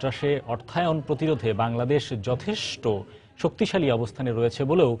সন্ত্রাসে অর্থায়ন প্রতিরোধে বাংলাদেশ যথেষ্ট শক্তিশালী অবস্থানে রয়েছে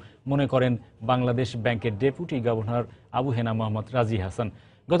বলেও মনে করেন বাংলাদেশ ব্যাংকের ডেপুটি গভর্নর আবু হেনা মোহাম্মদ রাজি হাসান।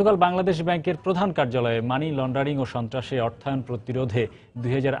 গতকাল বাংলাদেশ ব্যাংকের প্রধান কার্যালয়ে মানি লন্ডারিং ও সন্ত্রাসে অর্থায়ন প্রতিরোধে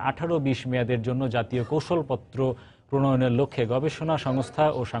 2018-20 মেয়াদের জন্য জাতীয় কৌশলপত্র প্রণয়নের লক্ষ্যে গবেষণা সংস্থা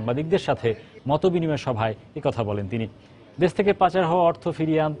ও সাংবাদিকদের সাথে মতবিনিময় সভায় একথা বলেন তিনি। দেশ থেকে পাচার হওয়া অর্থ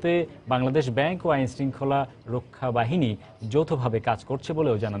ফিরিয়ে আনতে বাংলাদেশ ব্যাংক ও আইন শৃঙ্খলা রক্ষা বাহিনী যৌথভাবে কাজ করছে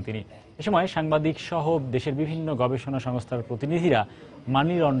বলেও জানান তিনি। এ সময় সাংবাদিক সহ দেশের বিভিন্ন গবেষণা সংস্থার প্রতিনিধিরা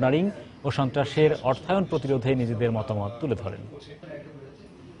মানি লন্ডারিং ও সন্ত্রাসের অর্থায়ন প্রতিরোধে নিজেদের মতামত তুলে ধরেন।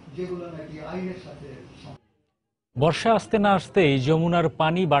 বর্ষা আসতে না আসতেই যমুনার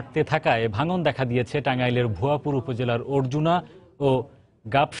পানি বাড়তে থাকায় ভাঙন দেখা দিয়েছে টাঙ্গাইলের ভুয়াপুর উপজেলার অর্জুনা ও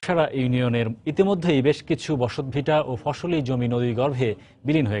গাবসারা ইউনিয়নের। ইতিমধ্যেই বেশ কিছু বসতভিটা ও ফসলি জমি নদীগর্ভে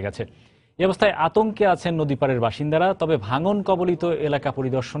বিলীন হয়ে গেছে। এই অবস্থায় আতঙ্কে আছেন নদীপাড়ের বাসিন্দারা। তবে ভাঙন কবলিত এলাকা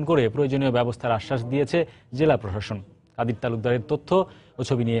পরিদর্শন করে প্রয়োজনীয় ব্যবস্থার আশ্বাস দিয়েছে জেলা প্রশাসন। কাদির তালুকদারের তথ্য ও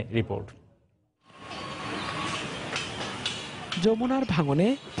ছবি নিয়ে রিপোর্ট। যমুনার ভাঙনে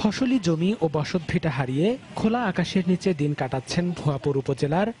ফসলি জমি ও বসতভিটা হারিয়ে খোলা আকাশের নিচে দিন কাটাচ্ছেন ভুয়াপুর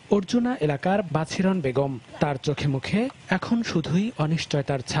উপজেলার অর্জুনা এলাকার বাছিরন বেগম। তার চোখে মুখে এখন শুধুই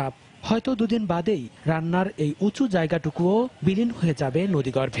অনিশ্চয়তার ছাপ। হয়তো দুদিন বাদেই রান্নার এই উঁচু জায়গাটুকুও বিলীন হয়ে যাবে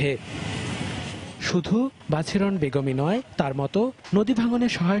নদীগর্ভে। শুধু বাছিরন বেগমই নয়, তার মতো নদী ভাঙনে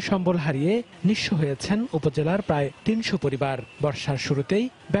সহায় সম্বল হারিয়ে নিঃস্ব হয়েছেন উপজেলার প্রায় ৩০০ পরিবার। বর্ষার শুরুতেই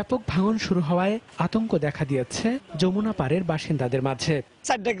ব্যাপক ভাঙন শুরু হওয়ায় আতঙ্ক দেখা দিয়েছে যমুনা পাড়ের বাসিন্দাদের মাঝে।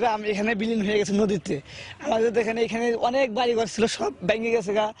 4টা গ্রাম এখানে বিলীন হয়ে গেছে নদীতে। আমাদের এখানে অনেক বাড়িঘর ছিল, সব ভেঙে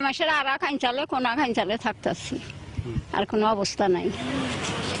গেছে। মাসের আরা খাইন চালে কোনা খাইন চালে থাকতেছি, আর কোনো অবস্থা নাই।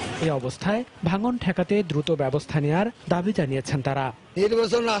 এই অবস্থায় ভাঙন ঠেকাতে দ্রুত ব্যবস্থা নেওয়ার দাবি জানিয়েছেন তারা।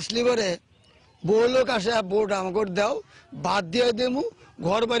 নির্বাচন আসলি পরে বহু লোক আসে, ভোট আমাকে দাও, বাদ দিয়ে দেবো,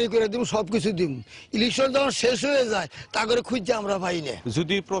 ঘর বাড়ি করে দিব, সবকিছু দিব। ইলেকশন যখন শেষ হয়ে যায় তা করে খুঁজছে আমরা পাই না।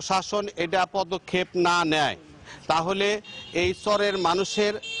 যদি প্রশাসন এটা পদক্ষেপ না নেয় তাহলে এই চরের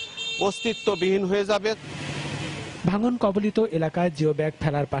মানুষের অস্তিত্ববিহীন হয়ে যাবে। ভাঙন কবলিত এলাকায় জিও ব্যাগ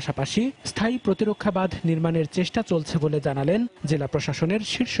ফেলার পাশাপাশি স্থায়ী প্রতিরক্ষা বাঁধ নির্মাণের চেষ্টা চলছে বলে জানালেন জেলা প্রশাসনের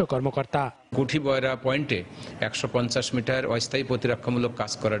শীর্ষ কর্মকর্তা। কুঠি বয়রা পয়েন্টে 150 মিটার অস্থায়ী প্রতিরক্ষামূলক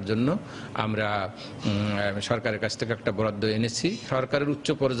কাজ করার জন্য আমরা সরকারের কাছ থেকে একটা বরাদ্দ এনেছি। সরকারের উচ্চ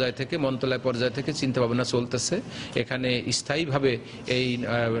পর্যায় থেকে, মন্ত্রণালয় পর্যায় থেকে চিন্তা ভাবনা চলতেছে এখানে স্থায়ীভাবে এই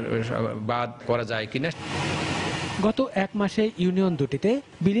বাঁধ করা যায় কিনা। গত এক মাসে ইউনিয়ন দুটিতে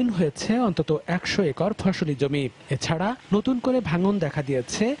বিলীন হয়েছে অন্তত 100 একর ফসলি জমি। এছাড়া নতুন করে ভাঙন দেখা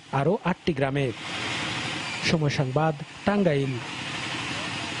দিয়েছে আরও 8টি গ্রামে। সময় সংবাদ, টাঙ্গাইল।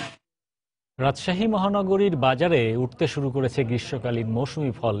 রাজশাহী মহানগরীর বাজারে উঠতে শুরু করেছে গ্রীষ্মকালীন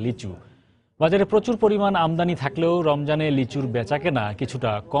মৌসুমি ফল লিচু। বাজারে প্রচুর পরিমাণ আমদানি থাকলেও রমজানে লিচুর বেচাকেনা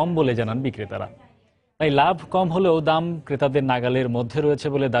কিছুটা কম বলে জানান বিক্রেতারা। তাই লাভ কম হলেও দাম ক্রেতাদের নাগালের মধ্যে রয়েছে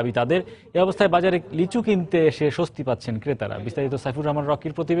বলে দাবি তাদের। এ অবস্থায় বাজারে লিচু কিনতে এসে স্বস্তি পাচ্ছেন ক্রেতারা। বিস্তারিত সাইফুর রহমান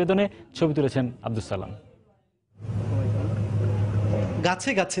রকির প্রতিবেদনে, ছবি তুলেছেন আব্দুল সালাম।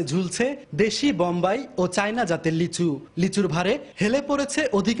 গাছে গাছে ঝুলছে দেশি, বোম্বাই ও চায়না জাতের লিচু। লিচুর ভারে হেলে পড়েছে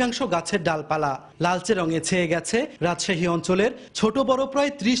অধিকাংশ গাছের ডালপালা। লালচে রঙে ছেয়ে গেছে রাজশাহী অঞ্চলের ছোট বড়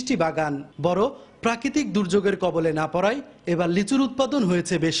প্রায় 30টি বাগান। বড় প্রাকৃতিক দুর্যোগের কবলে না পড়ায় এবার লিচুর উৎপাদন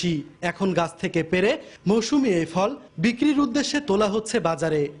হয়েছে বেশি। এখন গাছ থেকে পেরে মৌসুমি এই ফল বিক্রির উদ্দেশ্যে তোলা হচ্ছে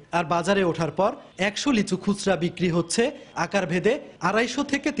বাজারে। আর বাজারে ওঠার পর 100 লিচু খুচরা বিক্রি হচ্ছে আকার ভেদে 250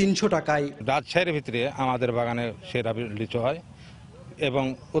 থেকে 300 টাকায়। রাজশাহীর ভিতরে আমাদের বাগানে সেরা লিচু হয় এবং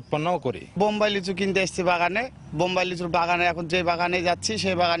উৎপন্নও করি। বোম্বাই লিচু কিনতে এসেছি বাগানে। বোম্বাই লিচুর বাগানে এখন যে বাগানে যাচ্ছি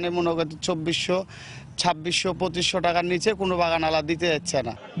সেই বাগানে মনে করি 2400, 2600, 2500 টাকার নিচে কোনো বাগান আলা দিতে যাচ্ছে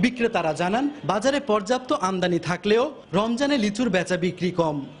না। বিক্রেতারা জানান বাজারে পর্যাপ্ত আমদানি থাকলেও রমজানে লিচুর বেচা বিক্রি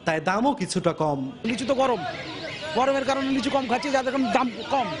কম, তাই দামও কিছুটা কম। লিচু তো গরমের কারণে লিচু কম খাচ্ছি, যাদের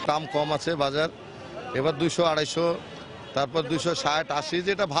দাম কম আছে বাজার। এবার 200, 250, তারপর 260, 80,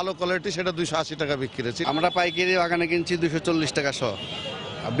 যেটা ভালো কোয়ালিটি সেটা 280 টাকা বিক্রি হচ্ছে। আমরা পাইকারি বাগানে কিনছি 240 টাকা শ,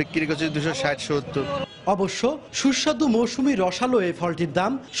 আর বিক্রি করছি 260, 70। অবশ্য সুস্বাদু মৌসুমি রসালো এই ফলটির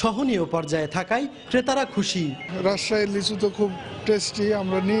দাম সহনীয় পর্যায়ে থাকায় ক্রেতারা খুশি। রাজশাহীর লিচু তো খুব টেস্টি,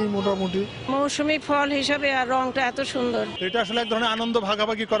 আমরা নিই মোটামুটি। মৌসুমি ফল হিসাবে আর রংটা এত সুন্দর। এটা আসলে এক ধরনের আনন্দ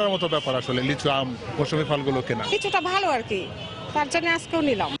ভাগাভাগি করার মতো ব্যাপার আসলে লিচু, আম, মৌসুমি ফলগুলো কেনা। কিছুটা ভালো আর কি, তার জন্য আজকেও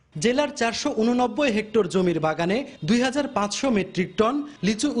নিলাম। জেলার 489 হেক্টর জমির বাগানে 2500 মেট্রিক টন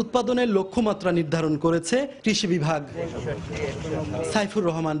লিচু উৎপাদনের লক্ষ্যমাত্রা নির্ধারণ করেছে কৃষি বিভাগ। সাইফুর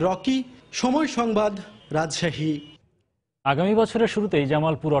রহমান রকি, সময় সংবাদ, রাজশাহী। আগামী বছরের শুরুতেই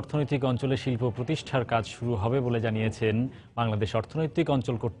জামালপুর অর্থনৈতিক অঞ্চলে শিল্প প্রতিষ্ঠার কাজ শুরু হবে বলে জানিয়েছেন বাংলাদেশ অর্থনৈতিক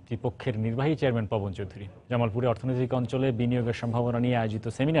অঞ্চল কর্তৃপক্ষের নির্বাহী চেয়ারম্যান পবন চৌধুরী। জামালপুরে অর্থনৈতিক অঞ্চলে বিনিয়োগের সম্ভাবনা নিয়ে আয়োজিত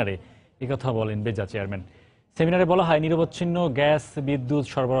সেমিনারে একথা বলেন বেজা চেয়ারম্যান। সেমিনারে বলা হয়, নিরবচ্ছিন্ন গ্যাস, বিদ্যুৎ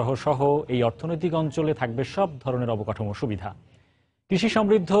সরবরাহ সহ এই অর্থনৈতিক অঞ্চলে থাকবে সব ধরনের অবকাঠামো সুবিধা। কৃষি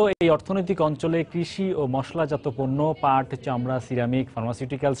সমৃদ্ধ এই অর্থনৈতিক অঞ্চলে কৃষি ও মশলাজাত পণ্য, পাট, চামড়া, সিরামিক,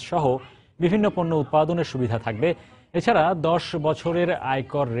 ফার্মাসিউটিক্যালস সহ বিভিন্ন পণ্য উৎপাদনের সুবিধা থাকবে। এছাড়া 10 বছরের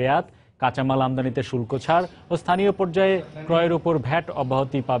আয়কর রেয়াত, কাঁচামাল আমদানিতে শুল্ক ছাড় ও স্থানীয় পর্যায়ে ক্রয়ের উপর ভ্যাট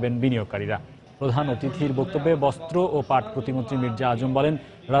অব্যাহতি পাবেন বিনিয়োগকারীরা। প্রধান অতিথির বক্তব্যে বস্ত্র ও পাট প্রতিমন্ত্রী মির্জা আজম বলেন,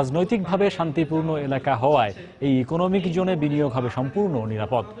 রাজনৈতিকভাবে শান্তিপূর্ণ এলাকা হওয়ায় এই ইকোনমিক জোনে বিনিয়োগ হবে সম্পূর্ণ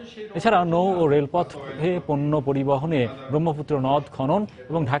নিরাপদ। এছাড়া নৌ ও রেলপথে পণ্য পরিবহনে ব্রহ্মপুত্র নদ খনন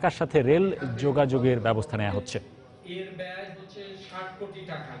এবং ঢাকার সাথে রেল যোগাযোগের ব্যবস্থা নেওয়া হচ্ছে। এর ব্যয় হচ্ছে 60 কোটি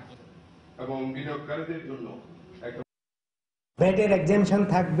টাকা এবং বিনিয়োগকারীদের জন্য ভ্যাটের এক্সেমশন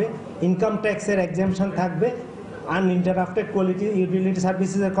থাকবে, ইনকাম ট্যাক্সের এক্সেমশন থাকবে, আনইন্টারাপ্টেড কোয়ালিটি ইউটিলিটি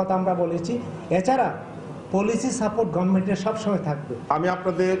সার্ভিসেসের কথা আমরা বলেছি। এছাড়া পলিসি সাপোর্ট গভর্নমেন্টের সবসময় থাকবে। আমি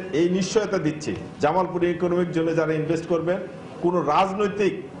আপনাদের এই নিশ্চয়তা দিচ্ছি, জামালপুরে ইকোনমিক জোনে যারা ইনভেস্ট করবেন, কোনো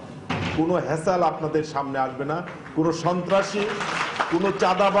রাজনৈতিক কোনো হ্যাসাল আপনাদের সামনে আসবে না, কোনো সন্ত্রাসী, কোনো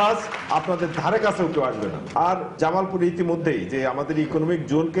চাঁদাবাজ আপনাদের ধারে কাছেও কেউ আসবে না। আর জামালপুরে ইতিমধ্যেই যে আমাদের ইকোনমিক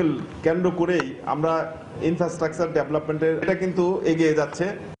জোনকে কেন্দ্র করেই আমরা ইনফ্রাস্ট্রাকচার ডেভেলপমেন্টের এটা কিন্তু এগিয়ে যাচ্ছে।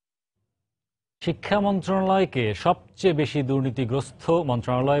 শিক্ষা মন্ত্রণালয়কে সবচেয়ে বেশি দুর্নীতিগ্রস্ত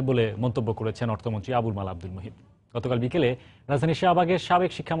মন্ত্রণালয় বলে মন্তব্য করেছেন অর্থমন্ত্রী আবুল মাল আব্দুল মুহিত। গতকাল বিকেলে রাজধানী শাহবাগের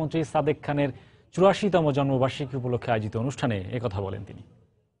সাবেক শিক্ষামন্ত্রী সাদেক খানের ৮৪তম জন্মবার্ষিকী উপলক্ষে আয়োজিত অনুষ্ঠানে একথা বলেন তিনি।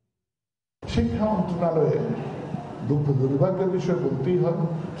 শিক্ষা মন্ত্রণালয়ে দুর্ভাগ্যের বিষয় বলতেই হবে,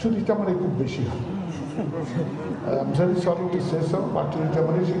 চুরিটা মানে খুব বেশি হয়।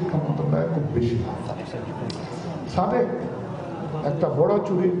 শিক্ষা মন্ত্রণালয়ে খুব বেশি হয়। সাদেক একটা বড়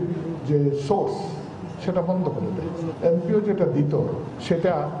চুরির যে সোর্স সেটা বন্ধ করে দেয়। এমপিও যেটা দিত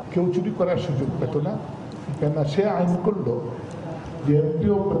সেটা কেউ চুরি করার সুযোগ পেত না, কেননা সে আইন করলো যে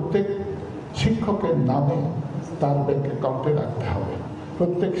এমপিও প্রত্যেক শিক্ষকের নামে তার ব্যাংক অ্যাকাউন্টে রাখতে হবে।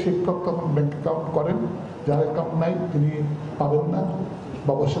 প্রত্যেক শিক্ষক তখন ব্যাংক অ্যাকাউন্ট করেন, যার অ্যাকাউন্ট নাই তিনি পাবেন না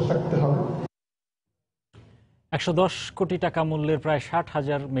বা বসে থাকতে হবে। ১১০ কোটি টাকা মূল্যের প্রায়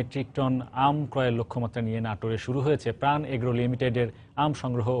 ৬০,০০০ মেট্রিক টন আম ক্রয়ের লক্ষ্যমাত্রা নিয়ে নাটোরে শুরু হয়েছে প্রাণ এগ্রো লিমিটেডের আম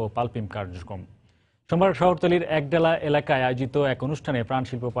সংগ্রহ ও পাল্পিং কার্যক্রম। সোমবার শহরতলির একডালা এলাকায় আয়োজিত এক অনুষ্ঠানে প্রাণ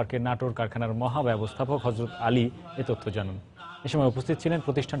শিল্প পার্কের নাটোর কারখানার মহাব্যবস্থাপক হযরত আলী এ তথ্য জানান। এ সময় উপস্থিত ছিলেন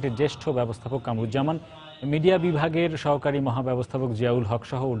প্রতিষ্ঠানটির জ্যেষ্ঠ ব্যবস্থাপক কামরুজ্জামান, মিডিয়া বিভাগের সহকারী মহাব্যবস্থাপক জিয়াউল হক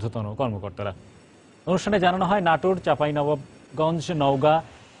সহ ঊর্ধ্বতন কর্মকর্তারা। অনুষ্ঠানে জানানো হয়, নাটোর, চাঁপাইনবাবগঞ্জ, নওগাঁ,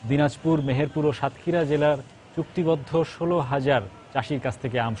 দিনাজপুর, মেহেরপুর ও সাতক্ষীরা জেলার চুক্তিবদ্ধ ১৬,০০০ চাষির কাছ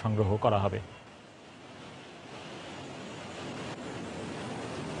থেকে আম সংগ্রহ করা হবে।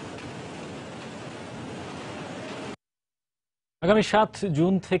 আগামী ৭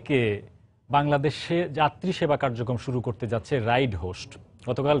 জুন থেকে বাংলাদেশে যাত্রী সেবা কার্যক্রম শুরু করতে যাচ্ছে রাইড হোস্ট।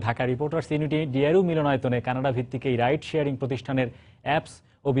 গতকাল ঢাকা রিপোর্টার্স ইউনিটি ডিআরইউ মিলনায়তনে কানাডা ভিত্তিক এই রাইড শেয়ারিং প্রতিষ্ঠানের অ্যাপস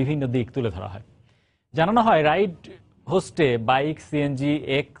ও বিভিন্ন দিক তুলে ধরা হয়। জানানো হয়, রাইড হোস্টে বাইক, সিএনজি,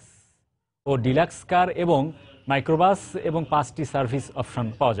 এক্স ও ডিলাক্স কার এবং মাইক্রোবাস এবং 5টি সার্ভিস অপশন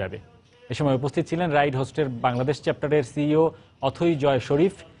পাওয়া যাবে। এ সময় উপস্থিত ছিলেন রাইড হোস্টের বাংলাদেশ চ্যাপ্টারের সিইও অথৈ জয়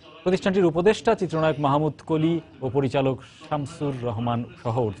শরীফ, প্রতিষ্ঠানটির উপদেষ্টা চিত্রনায়ক মাহমুদ কলি ও পরিচালক শামসুর রহমান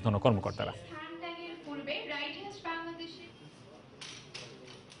সহ ঊর্ধ্বতন কর্মকর্তারা।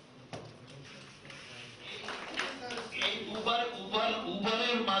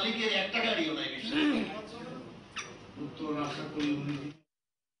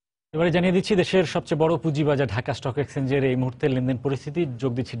 এবারে জানিয়ে দিচ্ছি দেশের সবচেয়ে বড় পুঁজিবাজার ঢাকা স্টক এক্সচেঞ্জের এই মুহূর্তের লেনদেন পরিস্থিতি।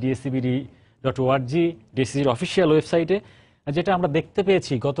 যোগ দিচ্ছি dscb.org, ডিএসসির অফিসিয়াল ওয়েবসাইটে। যেটা আমরা দেখতে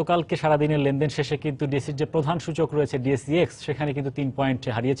পেয়েছি, গতকালকে সারাদিনের লেনদেন শেষে কিন্তু ডিএসসির যে প্রধান সূচক রয়েছে ডিএসসিএক্স, সেখানে কিন্তু 3 পয়েন্ট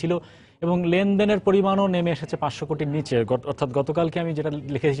হারিয়েছিল এবং লেনদেনের পরিমাণও নেমে এসেছে 500 কোটির নিচে। অর্থাৎ গতকালকে আমি যেটা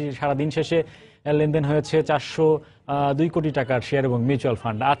লিখেছি, সারাদিন শেষে লেনদেন হয়েছে 402 কোটি টাকার শেয়ার এবং মিউচুয়াল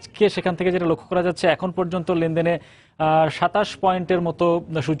ফান্ড। আজকে সেখান থেকে যেটা লক্ষ্য করা যাচ্ছে, এখন পর্যন্ত লেনদেনে 27 পয়েন্টের মতো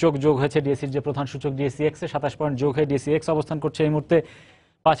সূচক যোগ হয়েছে ডিএসসির যে প্রধান সূচক ডিএসসিএক্সে। 27 পয়েন্ট যোগ হয়ে ডিএসসিএক্স অবস্থান করছে এই মুহূর্তে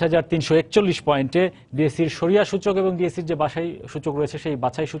 ৫,৩৪১ পয়েন্টে। ডিএসসির সরিয়া সূচক এবং ডিএসসির যে বাছাই সূচক রয়েছে, সেই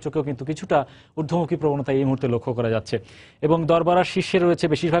বাছাই সূচকেও কিন্তু কিছুটা ঊর্ধ্বমুখী প্রবণতা এই মুহূর্তে লক্ষ্য করা যাচ্ছে এবং দর বাড়ার শীর্ষে রয়েছে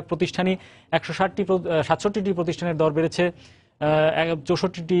বেশিরভাগ প্রতিষ্ঠানই। 67টি প্রতিষ্ঠানের দর বেড়েছে,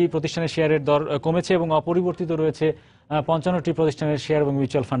 64টি প্রতিষ্ঠানের শেয়ারের দর কমেছে এবং অপরিবর্তিত রয়েছে 55টি প্রতিষ্ঠানের শেয়ার এবং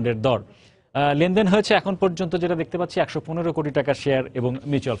মিউচুয়াল ফান্ডের দর। লেনদেন হয়েছে এখন পর্যন্ত যেটা দেখতে পাচ্ছি 115 কোটি টাকার শেয়ার এবং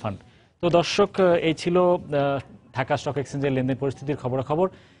মিউচুয়াল ফান্ড। তো দর্শক, এই ছিল ঢাকা স্টক এক্সচেঞ্জের লেনদেন পরিস্থিতির খবরাখবর।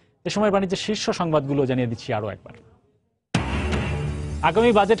 এ সময় বাণিজ্যের শীর্ষ সংবাদগুলো জানিয়ে দিচ্ছি আরও একবার।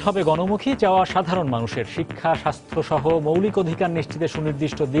 আগামী বাজেট হবে গণমুখী, চাওয়া সাধারণ মানুষের। শিক্ষা, স্বাস্থ্য সহ মৌলিক অধিকার নিশ্চিতে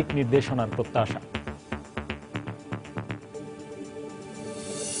সুনির্দিষ্ট দিক নির্দেশনার প্রত্যাশা।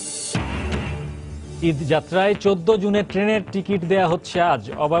 ঈদ যাত্রায় 14 জুনে ট্রেনের টিকিট দেয়া হচ্ছে আজ।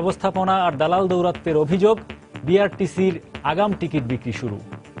 অব্যবস্থাপনা আর দালাল দৌরাত্বের অভিযোগ, বিআরটিসির আগাম টিকিট বিক্রি শুরু।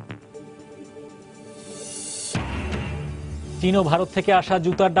 চীন ও ভারত থেকে আসা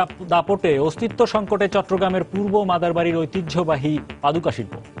জুতার দাপটে অস্তিত্ব সংকটে চট্টগ্রামের পূর্ব মাদারবাড়ির ঐতিহ্যবাহী পাদুকা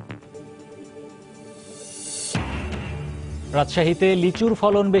শিল্প। রাজশাহীতে লিচুর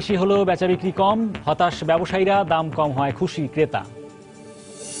ফলন বেশি হলেও বেচাবিক্রি কম, হতাশ ব্যবসায়ীরা, দাম কম হয় খুশি ক্রেতা।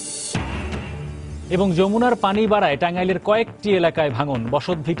 এবং যমুনার পানি বাড়ায় টাঙ্গাইলের কয়েকটি এলাকায় ভাঙন,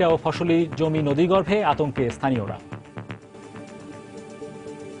 বসতভিটা ও ফসলি জমি নদীগর্ভে, আতঙ্কে স্থানীয়রা।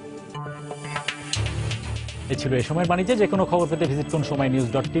 এ ছিল এ সময়ের বাণিজ্যে। যে কোনো খবর পেতে ভিজিট করুন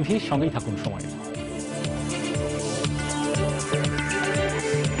সময়নিউজ.tv। সঙ্গেই থাকুন সময়।